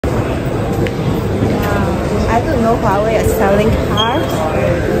I don't know Huawei is selling cars.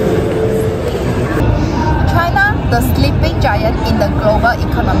 China, the sleeping giant in the global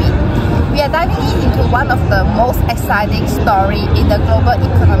economy. We are diving into one of the most exciting stories in the global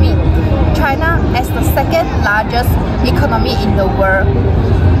economy. China as the second largest economy in the world,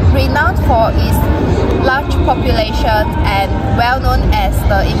 renowned for its large population and well known as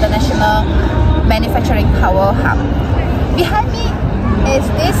the international manufacturing powerhouse. Behind me is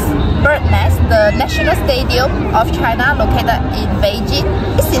this bird nest, the National Stadium of China located in Beijing.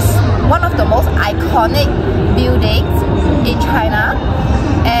 This is one of the most iconic buildings in China,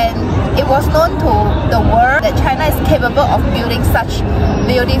 and it was known to the world that China is capable of building such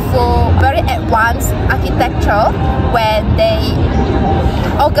beautiful, very advanced architecture when they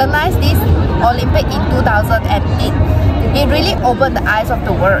organized this Olympic in 2008. It really opened the eyes of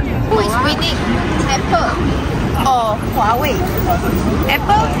the world. Who is winning? Apple or Huawei?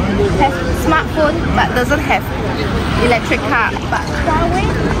 Apple has smartphone but doesn't have electric car, but Huawei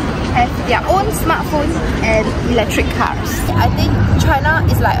have their own smartphones and electric cars. I think China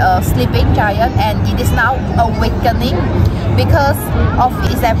is like a sleeping giant, and it is now awakening because of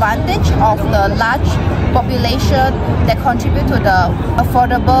its advantage of the large population that contribute to the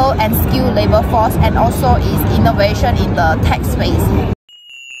affordable and skilled labor force, and also its innovation in the tech space.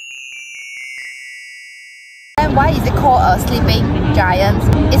 And why is it called a sleeping giant?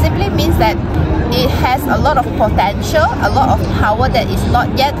 It simply means that it has a lot of potential, a lot of power that is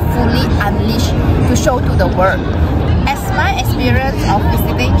not yet fully unleashed to show to the world. As my experience of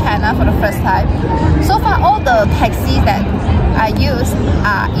visiting China for the first time, so far all the taxis that I use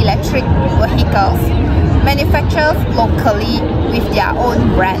are electric vehicles, manufactured locally with their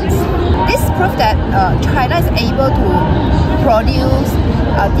own brands. This proves that China is able to produce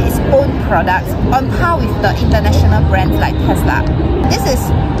its own products on par with the international brands like Tesla. This is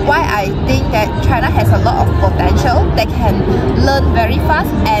why I think that China has a lot of potential. They can learn very fast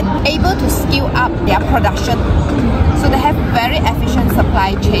and able to scale up their production. So they have very efficient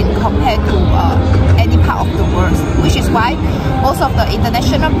supply chain compared to any part of the world, which is why most of the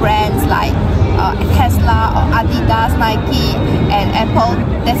international brands like Tesla or Adidas, Nike and Apple,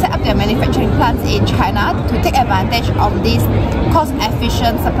 they set up their manufacturing plants in China to take advantage of this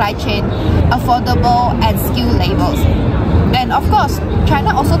cost-efficient supply chain, affordable and skilled labors. And of course,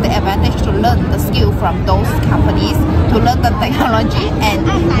 China also take advantage to learn the skill from those companies, to learn the technology, and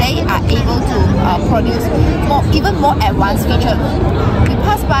they are able to produce even more advanced features. We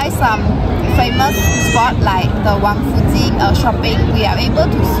pass by some famous spots like the Wang Fujing shopping. We are able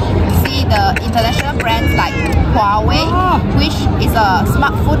to see the international brands like Huawei, which is a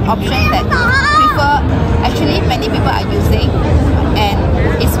smartphone option that actually many people are using, and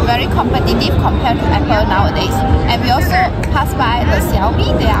it's very competitive compared to Apple nowadays. And we also pass by the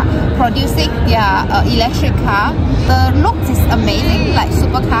Xiaomi. They are producing their electric car. The look is amazing, like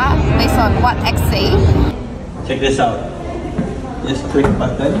supercar, based on what X say. Check this out. Just click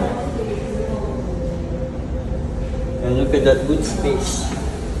button. And look at that boot space.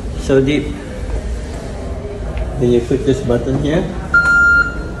 So deep. Then you click this button here.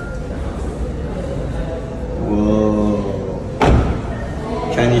 Whoa.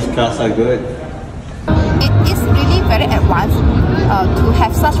 Chinese cars are good. It is really very advanced to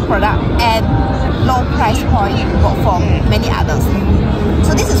have such product and low price point for many others.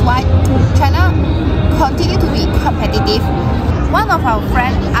 So this is why China continue to be competitive. One of our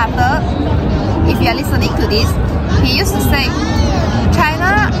friends, Arthur, if you are listening to this, he used to say,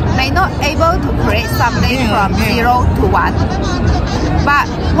 China may not able to create something from 0 to 1, but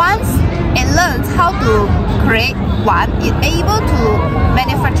once it learns how to create 1, it's able to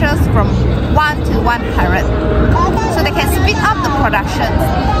manufacture from 1 to 100. So they can speed up the production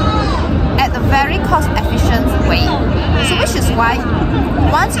at a very cost efficient way. So which is why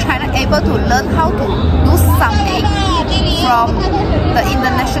once China able to learn how to do something from the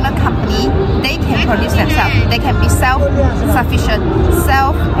international company, they can produce themselves. They can be self-sufficient,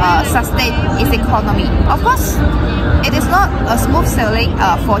 self-sustain its economy. Of course, it is not a smooth sailing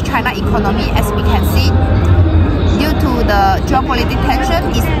for China economy, as we can see. Due to the geopolitical tension,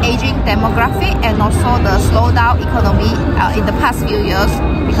 its aging demographic, and also the slowed down economy in the past few years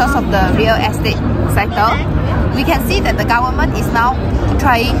because of the real estate sector, we can see that the government is now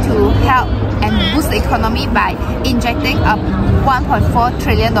trying to help and boost the economy by injecting $1.4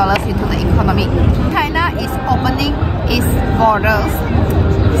 trillion into the economy. China is opening its borders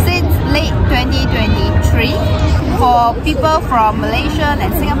since late 2020 country. For people from Malaysian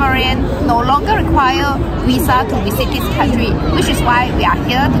and Singaporean no longer require visa to visit this country, which is why we are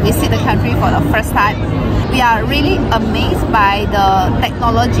here to visit the country for the first time. We are really amazed by the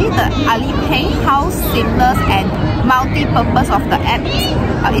technology, the Alipay, how seamless and multi-purpose of the app.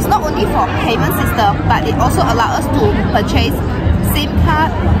 It's not only for payment system, but it also allows us to purchase SIM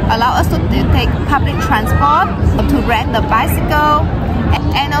card, allow us to take public transport, to rent the bicycle,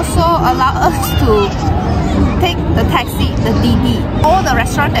 and also allow us to take the taxi, the DD. All the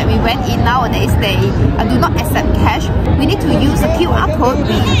restaurants that we went in nowadays, they do not accept cash. We need to use the QR code.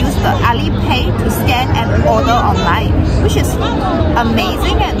 We use the Alipay to scan and order online, which is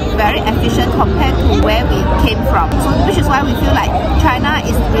amazing and very efficient compared to where we came from. So, which is why we feel like China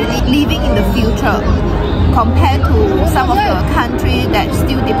is really living in the future compared to some of the countries that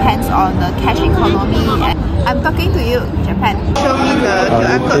still depends on the cash economy. And I'm talking to you, Japan. Show me the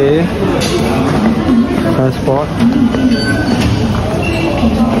QR code. Transport.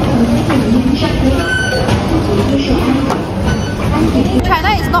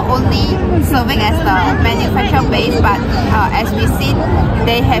 China is not only serving as the manufacturer base, but as we see,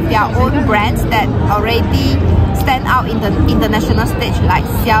 they have their own brands that already stand out in the international stage, like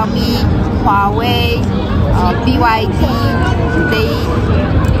Xiaomi, Huawei, BYD. They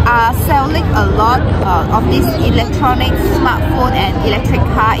are selling a lot of these electronic smartphone and electric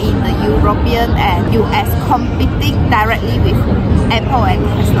car in the European and US, competing directly with Apple and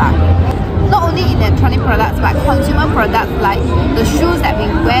Tesla. Not only electronic products, but consumer products like the shoes that we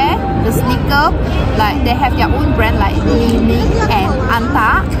wear, the sneaker, like they have their own brand like Li and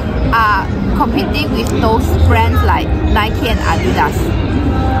Anta, are competing with those brands like Nike and Adidas.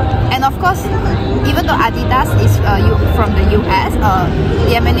 And of course, even though Adidas is from the US,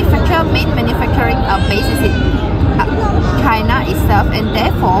 their main manufacturing base is in China itself, and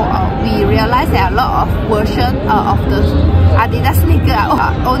therefore we realize there are a lot of versions of the Adidas sneaker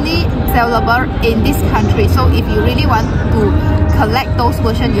are only sellable in this country. So if you really want to collect those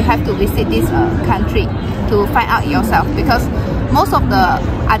versions, you have to visit this country to find out yourself, because most of the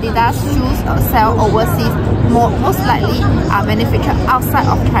Adidas shoes sell overseas, most likely are manufactured outside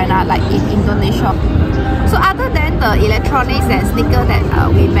of China, like in Indonesia. So other than the electronics and sneakers that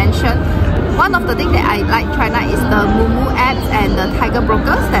we mentioned, one of the things that I like China is the Mumu apps and the Tiger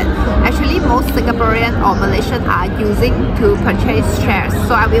Brokers that actually most Singaporean or Malaysian are using to purchase shares.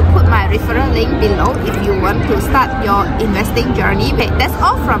 So I will put my referral link below if you want to start your investing journey. Okay, that's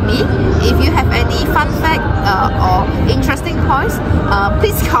all from me. If you have any fun fact or interesting points,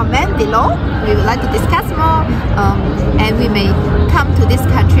 please comment below. We would like to discuss more and we may come to this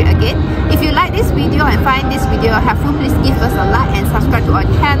country again. If you like this video and find this video helpful, please give us a like and subscribe to our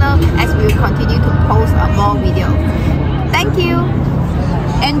channel as we will continue to post more videos. Thank you.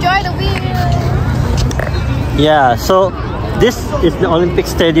 Enjoy the video. Yeah, so this is the Olympic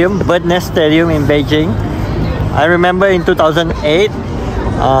Stadium, Bird Nest Stadium in Beijing. I remember in 2008,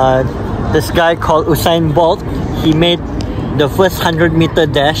 this guy called Usain Bolt, he made the first 100-meter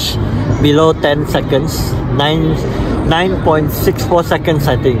dash below 10 seconds, 9.64 seconds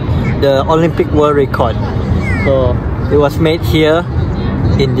I think, the Olympic world record. So it was made here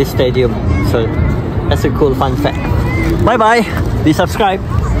in this stadium. So that's a cool fun fact. Bye bye. Please subscribe.